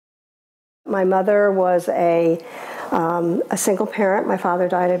My mother was a single parent. My father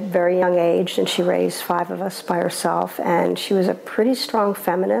died at a very young age, and she raised 5 of us by herself. And she was a pretty strong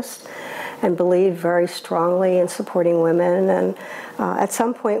feminist and believed very strongly in supporting women. And at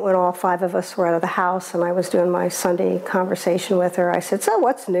some point when all 5 of us were out of the house and I was doing my Sunday conversation with her, I said, "So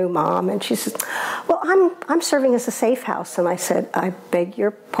what's new, Mom?" And she said, "Well, I'm serving as a safe house." And I said, "I beg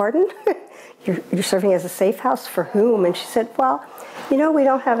your pardon? You're serving as a safe house for whom?" And she said, "Well, you know, we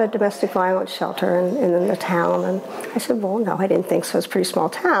don't have a domestic violence shelter in the town." And I said, "Well, no, I didn't think so. It's a pretty small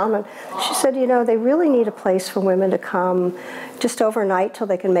town." And she said, "You know, they really need a place for women to come just overnight till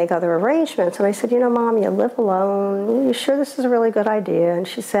they can make other arrangements." And I said, "You know, Mom, you live alone. Are you sure this is a really good idea?" And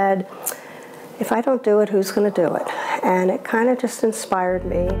she said, "If I don't do it, who's going to do it?" And it kind of just inspired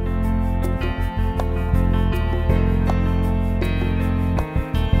me.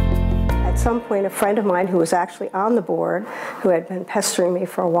 At some point, a friend of mine who was actually on the board, who had been pestering me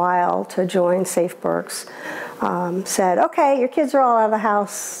for a while to join Safe Berks, said, "Okay, your kids are all out of the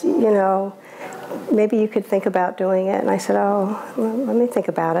house, you know, maybe you could think about doing it." And I said, "Oh, let me think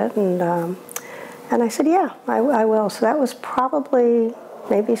about it." And I said, "Yeah, I will." So that was probably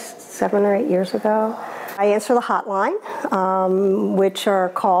maybe 7 or 8 years ago. I answer the hotline, which are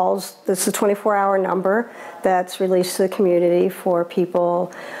calls. This is a 24-hour number that's released to the community for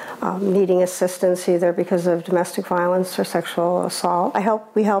people needing assistance either because of domestic violence or sexual assault.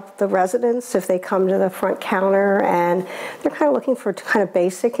 We help the residents if they come to the front counter and they're kind of looking for kind of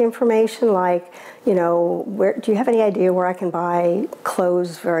basic information like, you know, do you have any idea where I can buy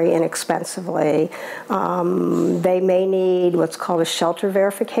clothes very inexpensively? They may need what's called a shelter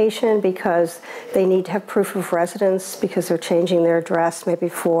verification because they need to have proof of residence because they're changing their address, maybe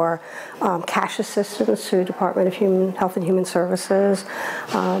for cash assistance through Department of Health and Human Services.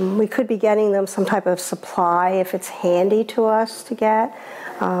 We could be getting them some type of supply if it's handy to us to get,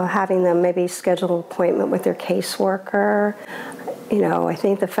 having them maybe schedule an appointment with their caseworker. You know, I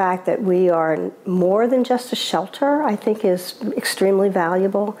think the fact that we are more than just a shelter, I think is extremely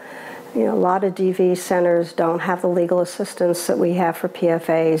valuable. You know, a lot of DV centers don't have the legal assistance that we have for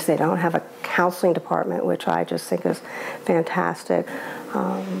PFAs. They don't have a counseling department, which I just think is fantastic.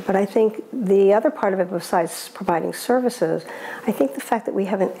 But I think the other part of it, besides providing services, I think the fact that we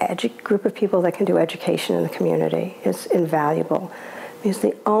have an group of people that can do education in the community is invaluable. Because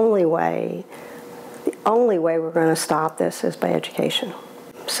the only way we're going to stop this is by education.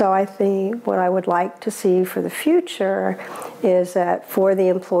 So I think what I would like to see for the future is that for the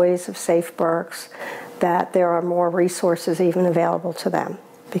employees of Safe Berks, that there are more resources even available to them,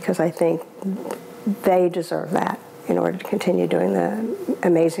 because I think they deserve that in order to continue doing the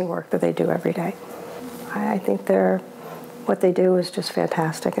amazing work that they do every day. I think what they do is just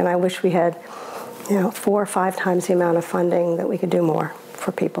fantastic, and I wish we had, you know, 4 or 5 times the amount of funding that we could do more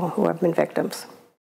for people who have been victims.